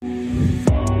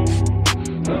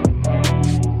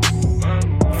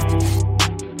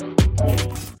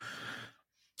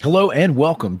Hello and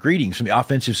welcome. Greetings from the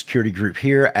Offensive Security Group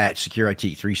here at Secure IT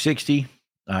 360.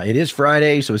 It is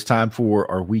Friday, so it's time for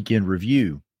our weekend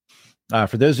review.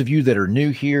 For those of you that are new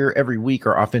here, every week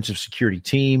our offensive security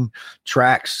team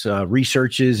tracks,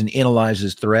 researches, and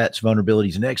analyzes threats,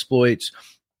 vulnerabilities, and exploits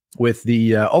with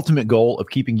the ultimate goal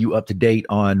of keeping you up to date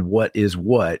on what is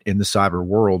what in the cyber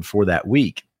world for that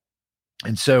week.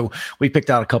 And so we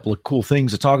picked out a couple of cool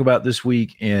things to talk about this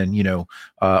week. And,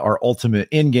 our ultimate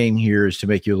end game here is to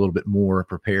make you a little bit more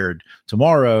prepared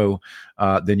tomorrow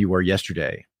than you were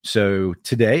yesterday. So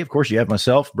today, of course, you have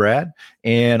myself, Brad,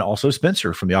 and also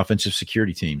Spencer from the offensive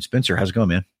security team. Spencer, how's it going,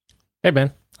 man? Hey,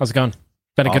 Ben. How's it going?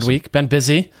 Been a good week. Been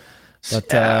busy, but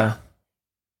been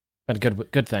a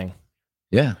good thing.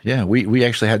 Yeah. We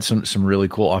actually had some really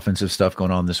cool offensive stuff going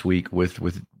on this week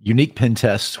with unique pen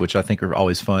tests, which I think are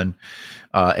always fun,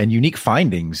 and unique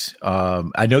findings.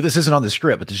 I know this isn't on the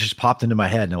script, but this just popped into my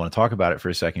head, and I want to talk about it for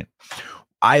a second.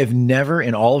 I have never,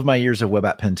 in all of my years of web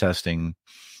app pen testing,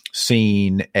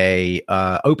 seen a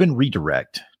open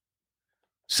redirect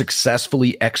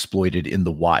successfully exploited in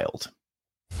the wild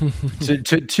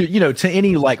to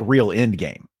any like real end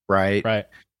game, right? Right.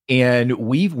 And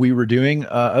we were doing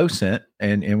OSINT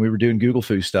and we were doing Google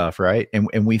Foo stuff, right?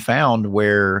 And we found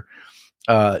where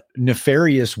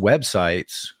nefarious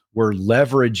websites were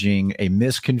leveraging a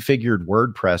misconfigured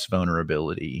WordPress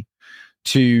vulnerability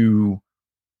to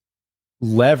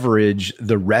leverage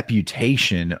the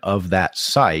reputation of that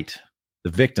site, the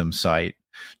victim site,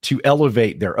 to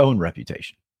elevate their own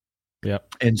reputation.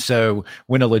 Yep. And so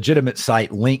when a legitimate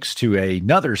site links to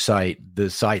another site,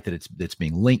 the site that it's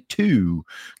being linked to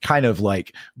kind of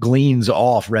like gleans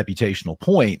off reputational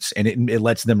points, and it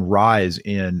lets them rise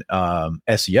in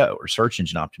SEO or search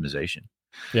engine optimization.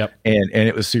 Yep. And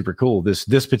it was super cool.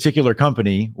 This particular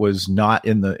company was not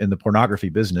in the pornography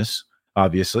business,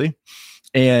 obviously.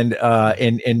 And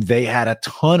they had a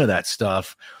ton of that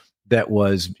stuff that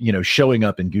was, showing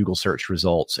up in Google search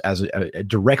results as a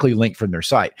directly linked from their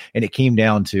site. And it came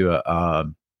down to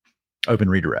open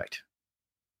redirect.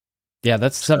 Yeah,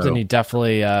 that's something you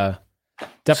definitely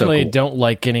cool. Don't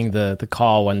like getting the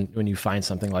call when you find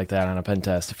something like that on a pen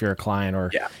test. If you're a client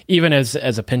or even as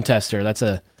a pen tester, it's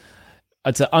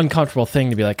an uncomfortable thing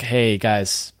to be like, hey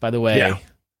guys, by the way,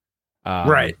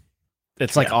 right.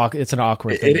 It's like it's an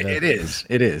awkward thing. It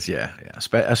is. Yeah.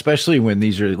 Especially when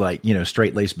these are like,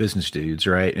 straight-laced business dudes,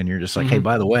 right? And you're just like, hey,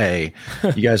 by the way,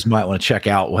 you guys might want to check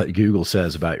out what Google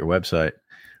says about your website.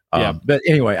 But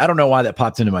anyway, I don't know why that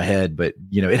popped into my head, but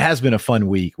it has been a fun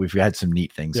week. We've had some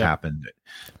neat things happen.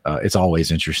 It's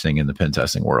always interesting in the pen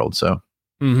testing world. So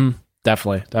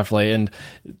definitely. And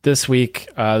this week,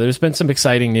 there's been some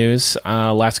exciting news.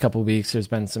 Last couple of weeks, there's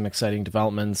been some exciting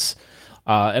developments.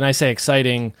 And I say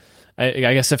exciting,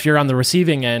 I guess if you're on the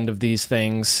receiving end of these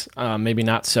things, maybe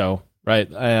not so, right?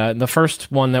 The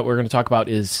first one that we're going to talk about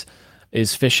is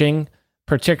phishing,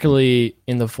 particularly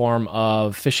in the form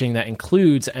of phishing that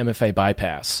includes MFA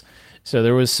bypass. So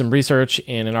there was some research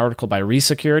in an article by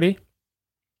Resecurity,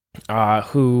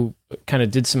 who kind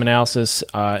of did some analysis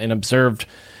and observed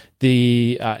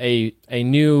a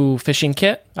new phishing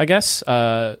kit, I guess,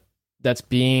 that's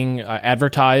being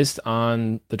advertised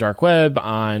on the dark web,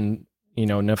 on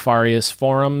nefarious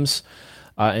forums,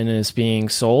 and is being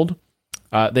sold.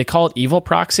 They call it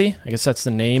EvilProxy. I guess that's the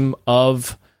name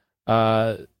of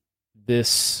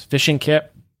this phishing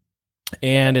kit,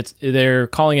 and they're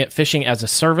calling it phishing as a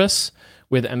service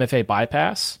with MFA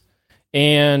bypass.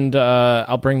 And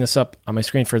I'll bring this up on my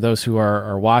screen for those who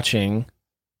are watching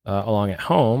along at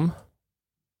home.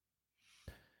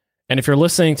 And if you're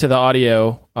listening to the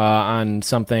audio on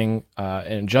something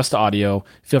and just audio,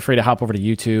 feel free to hop over to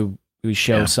YouTube. We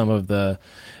show some of the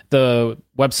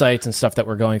websites and stuff that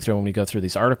we're going through when we go through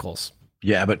these articles.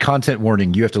 Yeah, but content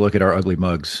warning, you have to look at our ugly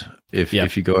mugs if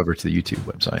you go over to the YouTube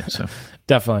website. So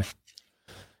definitely.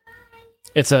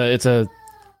 It's a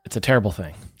terrible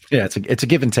thing. Yeah, it's a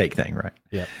give and take thing, right?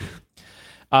 Yeah.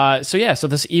 So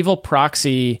this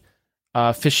EvilProxy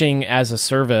phishing as a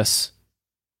service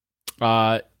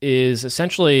is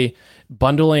essentially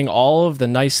bundling all of the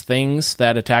nice things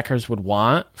that attackers would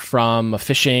want from a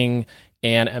phishing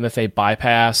and MFA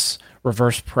bypass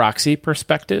reverse proxy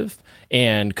perspective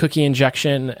and cookie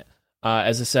injection,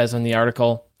 as it says in the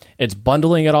article. It's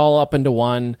bundling it all up into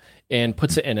one and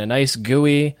puts it in a nice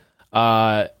GUI,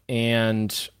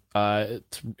 and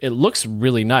it looks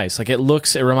really nice.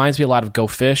 It reminds me a lot of Go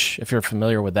Fish, if you're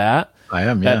familiar with that. I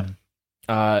am, yeah.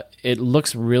 It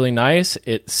looks really nice.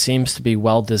 It seems to be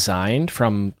well designed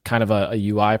from kind of a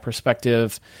UI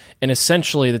perspective. And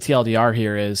essentially the TLDR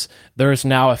here is there is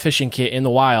now a phishing kit in the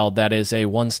wild that is a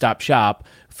one-stop shop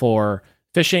for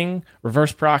phishing,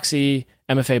 reverse proxy,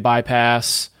 MFA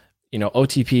bypass,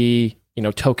 OTP,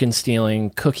 token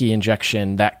stealing, cookie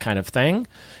injection, that kind of thing.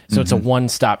 So it's a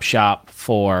one-stop shop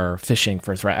for phishing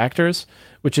for threat actors,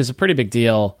 which is a pretty big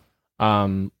deal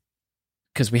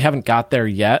because we haven't got there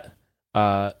yet.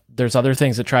 There's other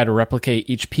things that try to replicate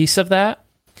each piece of that,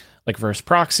 like reverse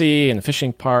proxy and the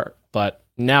phishing part, but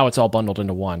now it's all bundled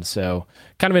into one. So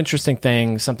kind of interesting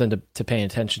thing, something to pay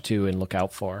attention to and look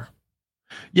out for.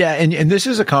 Yeah, and this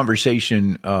is a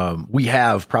conversation we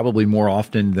have probably more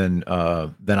often than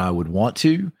I would want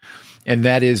to, and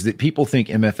that is that people think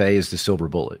MFA is the silver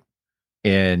bullet,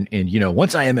 and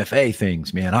once I MFA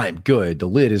things, man, I am good. The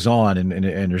lid is on, and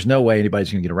there's no way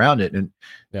anybody's going to get around it.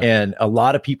 And a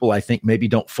lot of people, I think, maybe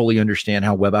don't fully understand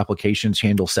how web applications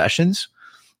handle sessions,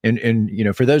 and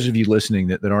for those of you listening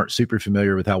that aren't super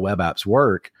familiar with how web apps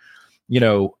work. You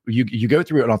go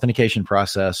through an authentication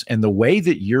process, and the way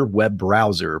that your web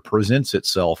browser presents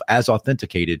itself as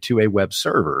authenticated to a web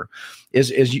server is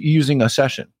using a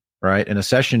session, right? And a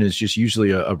session is just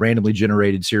usually a randomly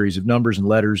generated series of numbers and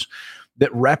letters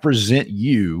that represent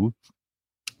you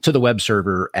to the web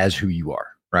server as who you are,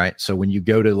 right? So when you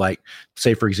go to,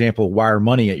 say, for example, wire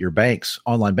money at your bank's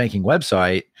online banking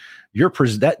website,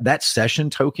 that session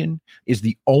token is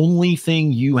the only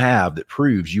thing you have that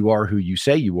proves you are who you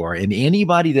say you are. And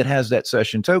anybody that has that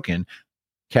session token,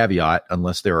 caveat,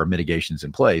 unless there are mitigations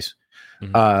in place,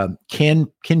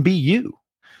 can be you.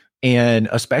 And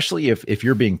especially if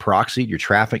you're being proxied, your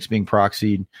traffic's being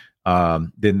proxied,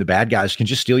 then the bad guys can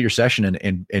just steal your session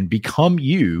and become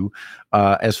you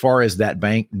as far as that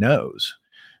bank knows.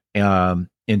 And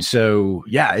so,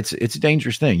 yeah, it's a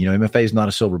dangerous thing. MFA is not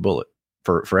a silver bullet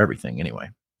for everything anyway.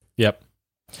 Yep.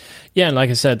 Yeah. And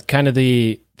like I said, kind of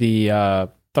the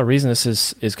reason this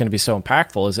is going to be so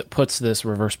impactful is it puts this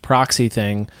reverse proxy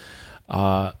thing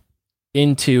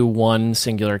into one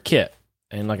singular kit.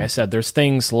 And like I said, there's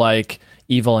things like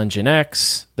Evil Engine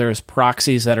X, there's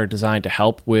proxies that are designed to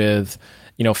help with,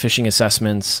 phishing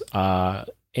assessments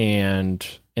and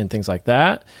things like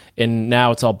that. And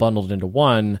now it's all bundled into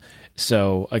one.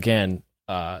 So again,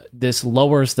 this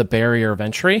lowers the barrier of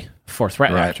entry for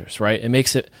threat actors, right? It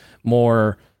makes it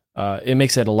more, it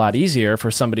makes it a lot easier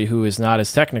for somebody who is not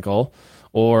as technical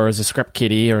or is a script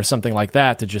kiddie or something like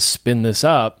that to just spin this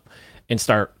up and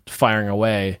start firing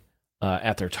away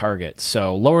at their target.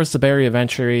 So lowers the barrier of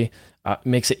entry,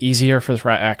 makes it easier for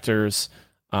threat actors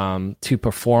to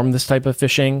perform this type of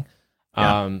phishing.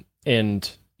 And,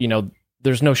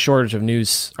 there's no shortage of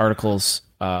news articles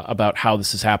about how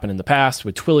this has happened in the past.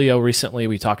 With Twilio recently,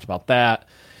 we talked about that.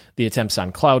 The attempts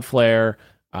on Cloudflare,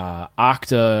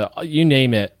 Okta, you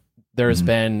name it. There has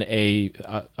been a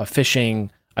phishing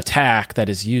attack that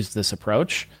has used this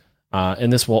approach,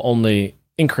 and this will only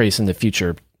increase in the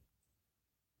future.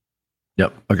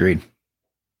 Yep, agreed.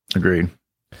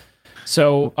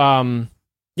 So,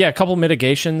 a couple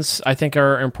mitigations I think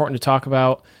are important to talk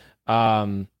about.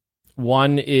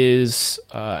 One is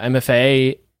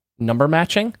MFA number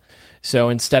matching. So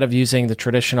instead of using the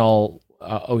traditional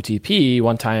OTP,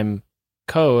 one-time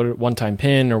code, one-time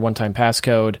PIN, or one-time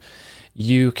passcode,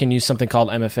 you can use something called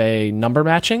MFA number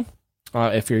matching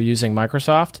if you're using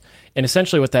Microsoft. And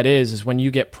essentially what that is when you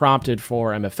get prompted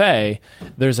for MFA,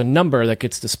 there's a number that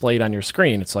gets displayed on your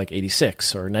screen. It's like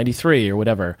 86 or 93 or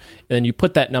whatever. And then you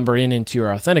put that number into your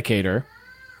authenticator.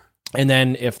 And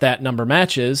then if that number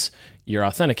matches, you're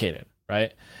authenticated,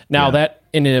 right? Now that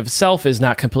in and of itself is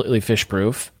not completely phish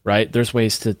proof, right? There's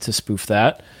ways to spoof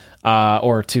that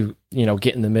or to,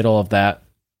 get in the middle of that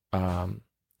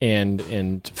and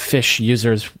phish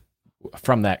users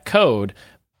from that code.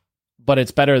 But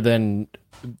it's better than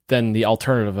the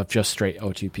alternative of just straight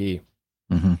OTP.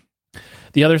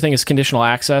 The other thing is conditional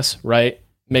access, right?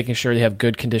 Making sure you have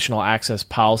good conditional access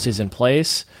policies in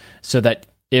place so that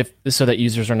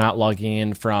users are not logging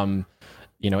in from,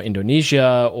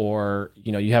 Indonesia or,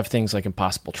 you have things like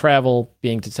impossible travel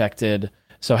being detected.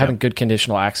 So having good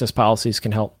conditional access policies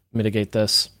can help mitigate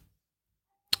this.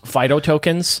 FIDO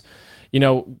tokens,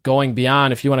 going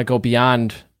beyond, if you want to go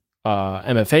beyond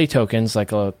MFA tokens,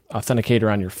 like a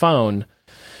authenticator on your phone,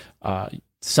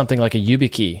 something like a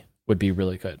YubiKey would be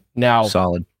really good. Now,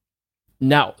 solid.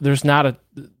 Now, there's not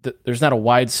a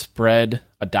widespread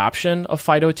adoption of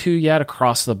FIDO2 yet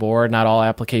across the board. Not all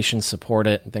applications support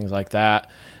it and things like that.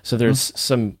 So there's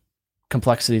some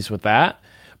complexities with that.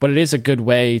 But it is a good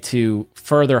way to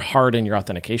further harden your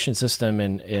authentication system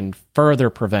and further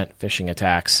prevent phishing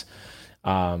attacks.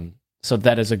 So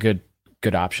that is a good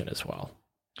option as well.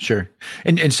 Sure.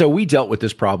 And so we dealt with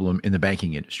this problem in the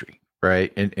banking industry.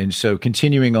 Right. And so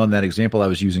continuing on that example I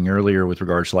was using earlier with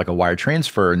regards to like a wire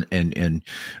transfer and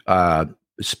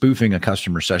spoofing a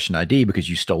customer session ID because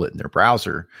you stole it in their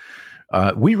browser.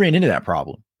 We ran into that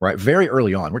problem, right? Very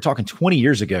early on. We're talking 20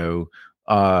 years ago.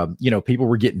 People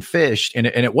were getting phished, and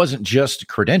it wasn't just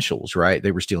credentials, right?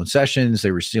 They were stealing sessions,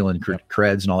 they were stealing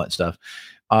creds and all that stuff.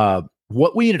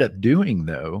 What we ended up doing,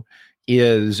 though,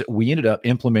 is we ended up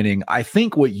implementing, I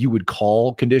think, what you would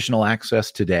call conditional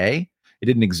access today. It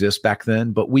didn't exist back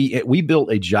then, but we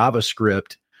built a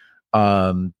JavaScript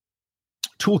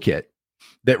toolkit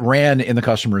that ran in the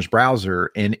customer's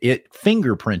browser, and it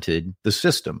fingerprinted the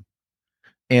system.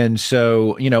 And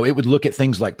so, it would look at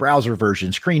things like browser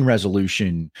version, screen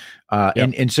resolution,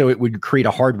 and so it would create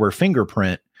a hardware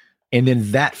fingerprint. And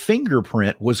then that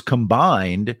fingerprint was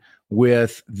combined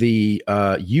with the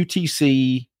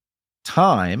UTC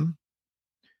time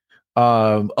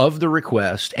of the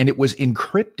request, and it was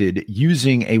encrypted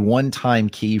using a one-time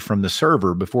key from the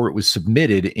server before it was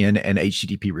submitted in an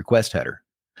HTTP request header.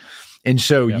 And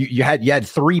so you had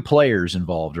three players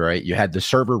involved, right? You had the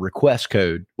server request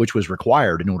code, which was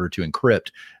required in order to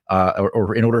encrypt,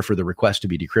 or in order for the request to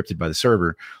be decrypted by the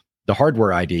server. The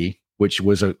hardware ID, which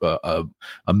was a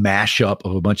mashup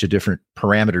of a bunch of different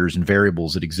parameters and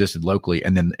variables that existed locally,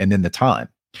 and then the time,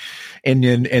 and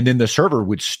then the server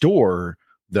would store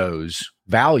those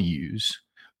values,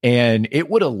 and it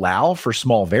would allow for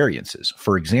small variances.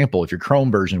 For example, if your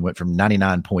Chrome version went from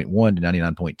 99.1 to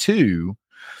 99.2.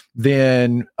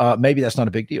 Then maybe that's not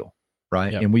a big deal,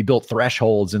 right? Yep. And we built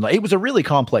thresholds, and it was a really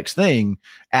complex thing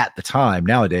at the time.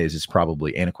 Nowadays, it's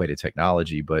probably antiquated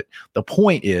technology, but the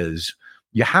point is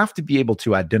you have to be able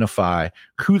to identify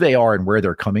who they are and where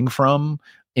they're coming from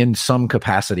in some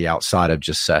capacity outside of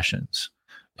just sessions,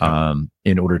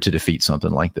 in order to defeat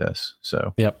something like this.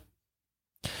 So,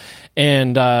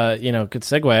 And, good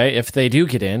segue. If they do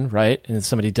get in, right, and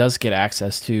somebody does get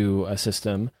access to a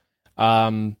system,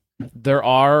 there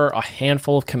are a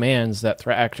handful of commands that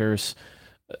threat actors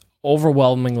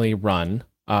overwhelmingly run.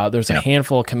 There's a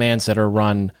handful of commands that are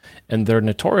run, and they're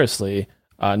notoriously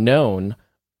known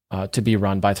to be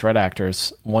run by threat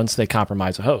actors once they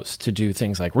compromise a host, to do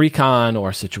things like recon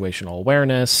or situational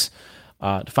awareness,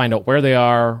 to find out where they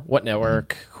are, what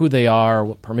network, who they are,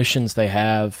 what permissions they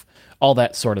have, all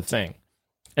that sort of thing.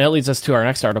 And it leads us to our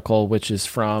next article, which is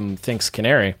from Thinks,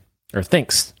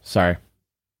 sorry.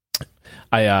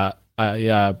 I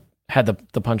had the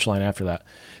punchline after that.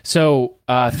 So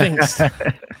Thinks,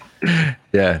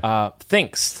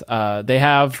 Thinks, they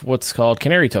have what's called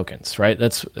canary tokens, right?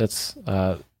 That's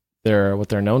what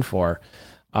they're known for.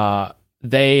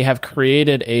 They have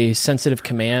created a sensitive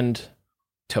command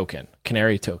token,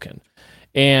 canary token,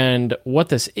 and what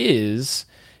this is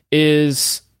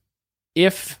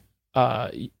if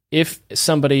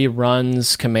somebody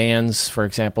runs commands, for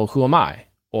example, who am I?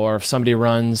 Or if somebody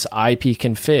runs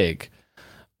ipconfig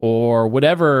or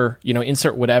whatever,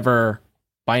 insert whatever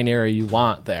binary you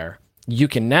want there, you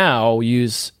can now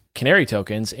use canary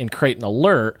tokens and create an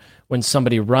alert when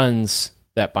somebody runs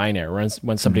that binary,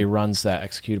 when somebody runs that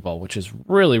executable, which is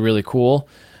really, really cool.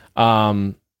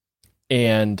 And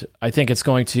I think it's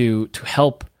going to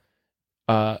help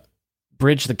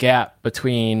bridge the gap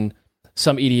between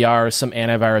some EDRs, some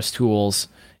antivirus tools,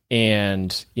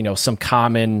 and some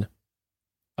common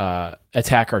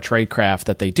attack or tradecraft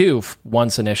that they do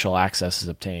once initial access is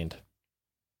obtained.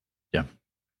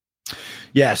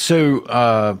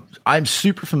 So I'm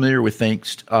super familiar with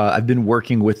Thinks. I've been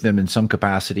working with them in some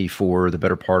capacity for the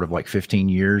better part of like 15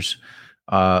 years.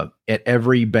 At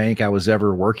every bank I was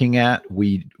ever working at,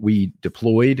 we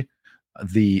deployed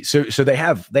so they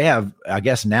have I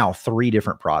guess now 3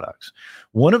 different products.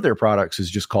 One of their products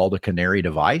is just called a canary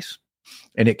device,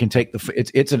 and it can take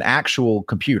it's an actual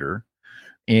computer,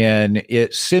 and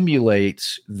it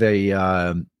simulates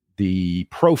the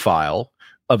profile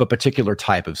of a particular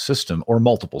type of system or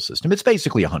multiple system. It's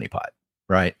basically a honeypot,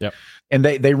 right? Yep. And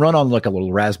they run on like a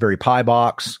little Raspberry Pi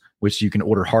box, which you can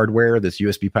order hardware that's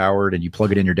USB powered, and you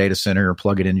plug it in your data center or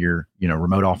plug it in your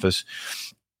remote office.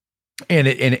 And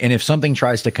if something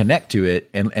tries to connect to it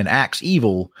and acts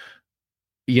evil,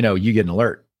 you get an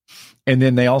alert. And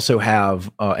then they also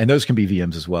have, and those can be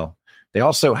VMs as well. They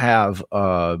also have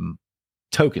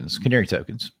tokens, canary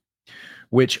tokens,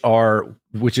 which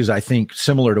is, I think,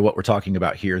 similar to what we're talking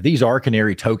about here. These are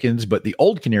canary tokens, but the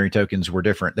old canary tokens were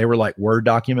different. They were like Word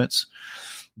documents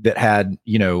that had,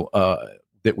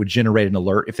 that would generate an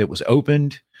alert if it was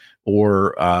opened,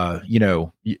 or,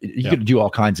 you could do all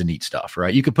kinds of neat stuff,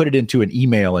 right? You could put it into an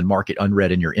email and mark it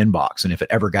unread in your inbox. And if it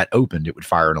ever got opened, it would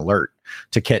fire an alert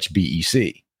to catch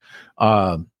BEC,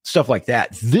 stuff like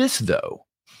that. This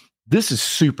is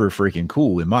super freaking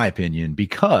cool, in my opinion,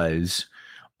 because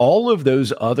all of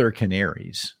those other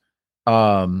canaries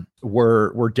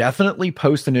were definitely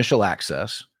post initial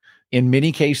access. In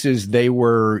many cases, they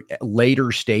were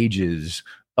later stages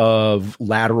of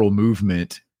lateral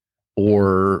movement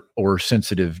or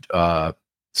sensitive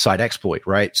site exploit,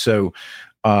 right? So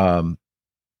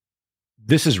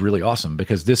this is really awesome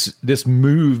because this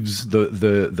moves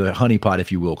the honeypot,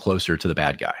 if you will, closer to the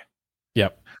bad guy.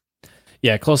 Yep.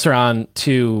 Yeah, closer on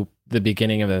to the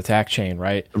beginning of the attack chain,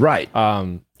 right? Right.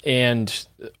 And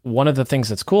one of the things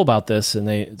that's cool about this, and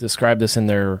they describe this in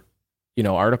their,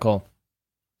 article,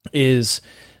 is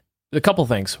a couple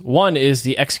things. One is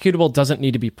the executable doesn't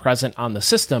need to be present on the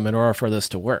system in order for this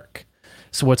to work.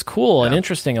 So what's cool and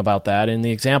interesting about that, and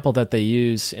the example that they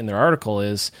use in their article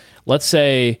is, let's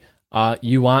say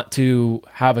you want to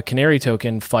have a canary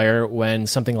token fire when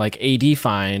something like AD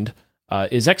find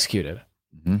is executed,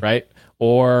 right?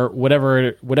 Or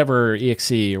whatever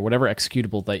exe or whatever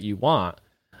executable that you want.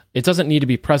 It doesn't need to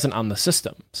be present on the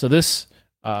system. So this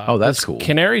that's this cool.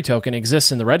 canary token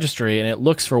exists in the registry, and it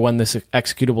looks for when this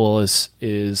executable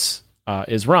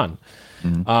is run.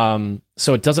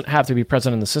 So it doesn't have to be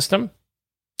present in the system.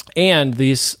 And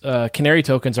these canary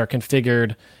tokens are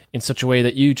configured in such a way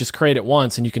that you just create it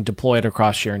once and you can deploy it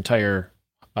across your entire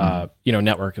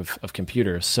network of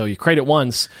computers. So you create it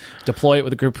once, deploy it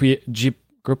with a group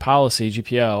policy,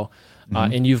 GPO,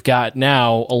 and you've got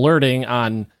now alerting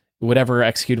on whatever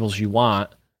executables you want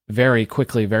very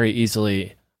quickly, very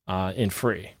easily, and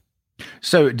free.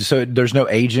 So there's no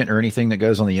agent or anything that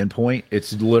goes on the endpoint.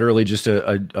 It's literally just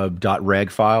a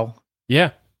 .reg file.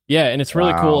 Yeah. Yeah, and it's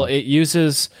really cool. It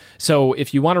uses, so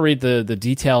if you want to read the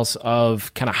details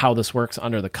of kind of how this works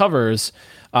under the covers,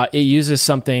 it uses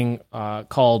something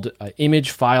called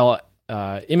image file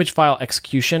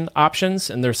execution options,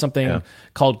 and there's something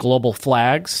called global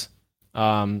flags.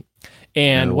 And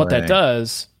what that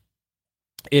does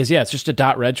is, it's just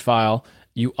a .reg file.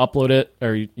 You upload it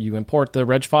or you import the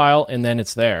reg file, and then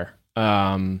it's there.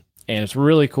 And it's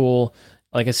really cool.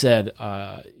 Like I said,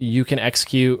 you can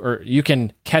execute or you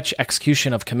can catch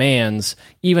execution of commands,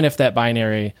 even if that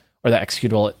binary or that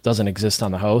executable doesn't exist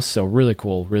on the host. So really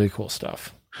cool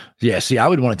stuff. Yeah, see, I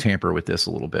would want to tamper with this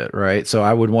a little bit, right? So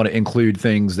I would want to include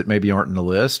things that maybe aren't in the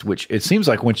list, which it seems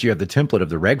like once you have the template of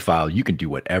the reg file, you can do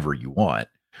whatever you want.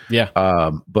 Yeah.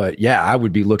 But yeah, I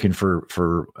would be looking for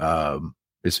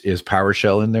is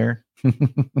PowerShell in there?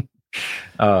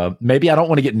 Maybe I don't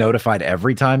want to get notified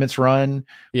every time it's run.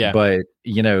 Yeah. But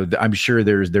I'm sure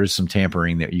there's some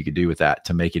tampering that you could do with that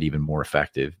to make it even more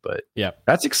effective. But yeah,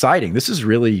 that's exciting. This is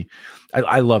really,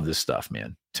 I love this stuff,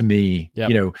 man. To me,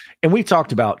 and we've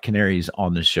talked about canaries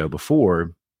on this show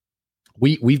before.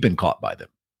 We've been caught by them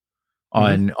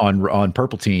on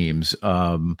purple teams.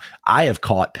 I have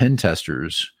caught pen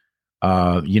testers,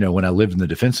 when I lived in the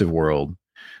defensive world.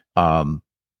 And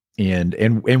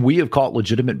we have caught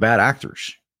legitimate bad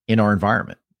actors in our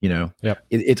environment.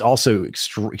 It's also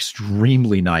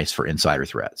extremely nice for insider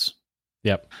threats.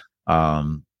 Yep.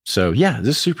 So yeah,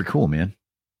 this is super cool, man.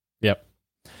 Yep.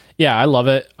 Yeah, I love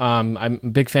it. I'm a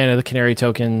big fan of the canary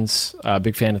tokens.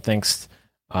 Big fan of things.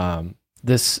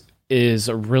 This is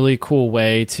a really cool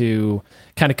way to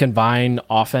kind of combine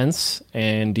offense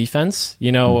and defense.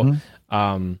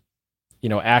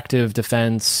 Active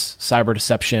defense, cyber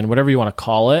deception, whatever you want to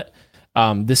call it.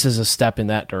 This is a step in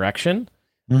that direction.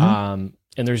 And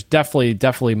there's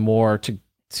definitely more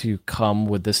to come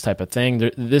with this type of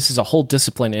thing. This is a whole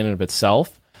discipline in and of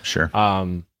itself. Sure.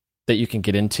 That you can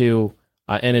get into,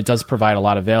 and it does provide a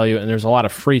lot of value. And there's a lot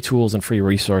of free tools and free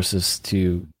resources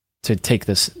to take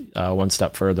this one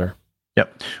step further.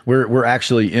 Yep. We're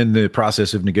actually in the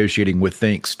process of negotiating with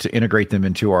Thinks to integrate them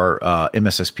into our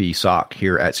MSSP SOC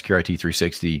here at Secure IT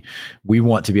 360. We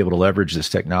want to be able to leverage this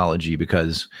technology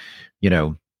because,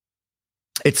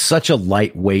 it's such a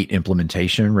lightweight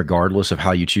implementation, regardless of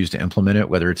how you choose to implement it,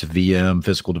 whether it's a VM,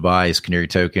 physical device, canary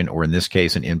token, or in this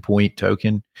case, an endpoint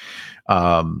token.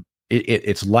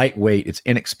 It's lightweight, it's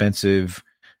inexpensive,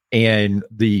 and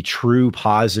the true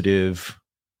positive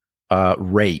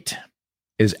rate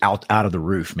is out of the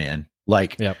roof, man.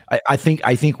 Like, yep. I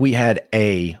think we had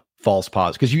a false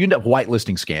positive because you end up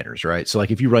whitelisting scanners, right? So like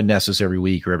if you run Nessus every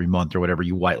week or every month or whatever,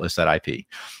 you whitelist that IP.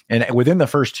 And within the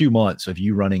first 2 months of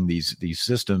you running these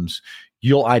systems,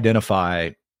 you'll identify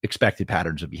expected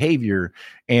patterns of behavior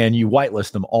and you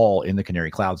whitelist them all in the Canary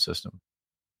Cloud system.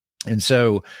 And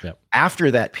so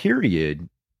after that period,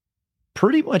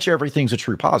 pretty much everything's a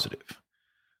true positive.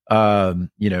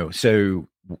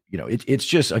 It's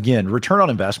just, again, return on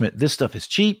investment. This stuff is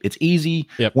cheap. It's easy.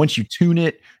 Yep. Once you tune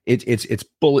it, it's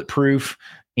bulletproof.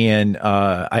 And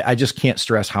I just can't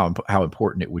stress how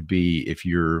important it would be if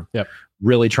you're Yep.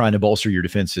 really trying to bolster your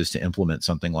defenses to implement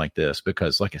something like this,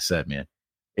 because like I said, man,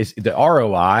 it's the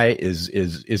ROI is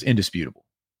indisputable.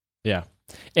 Yeah.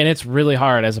 And it's really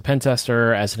hard as a pen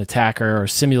tester, as an attacker or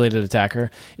simulated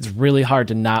attacker. It's really hard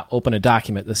to not open a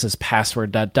document that says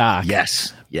password.doc.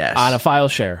 Yes. On a file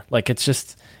share. Like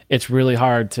it's really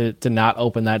hard to not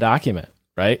open that document.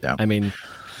 Right. Yeah. I mean,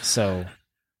 so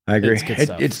I agree.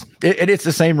 It's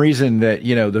the same reason that,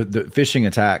 the phishing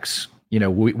attacks,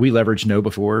 we leverage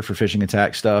KnowBe4 for phishing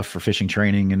attack stuff, for phishing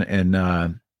training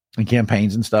and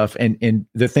campaigns and stuff. And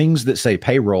the things that say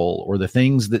payroll, or the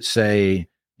things that say,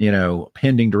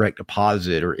 pending direct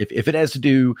deposit, or if it has to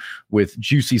do with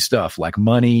juicy stuff like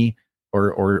money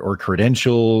or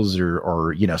credentials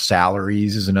or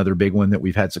salaries is another big one that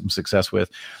we've had some success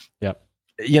with. Yep.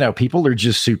 People are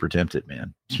just super tempted,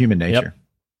 man. It's human nature. Yep.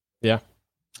 Yeah.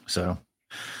 So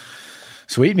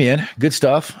sweet, man. Good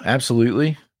stuff.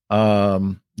 Absolutely.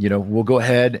 We'll go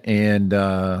ahead and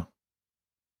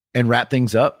wrap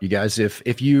things up. You guys,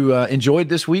 if you enjoyed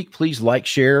this week, please like,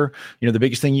 share. The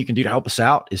biggest thing you can do to help us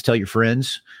out is tell your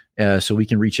friends, so we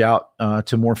can reach out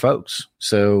to more folks.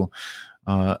 So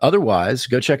otherwise,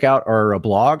 go check out our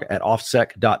blog at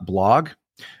offsec.blog.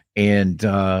 And,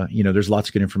 there's lots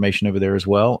of good information over there as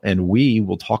well. And we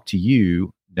will talk to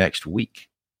you next week.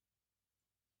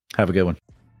 Have a good one.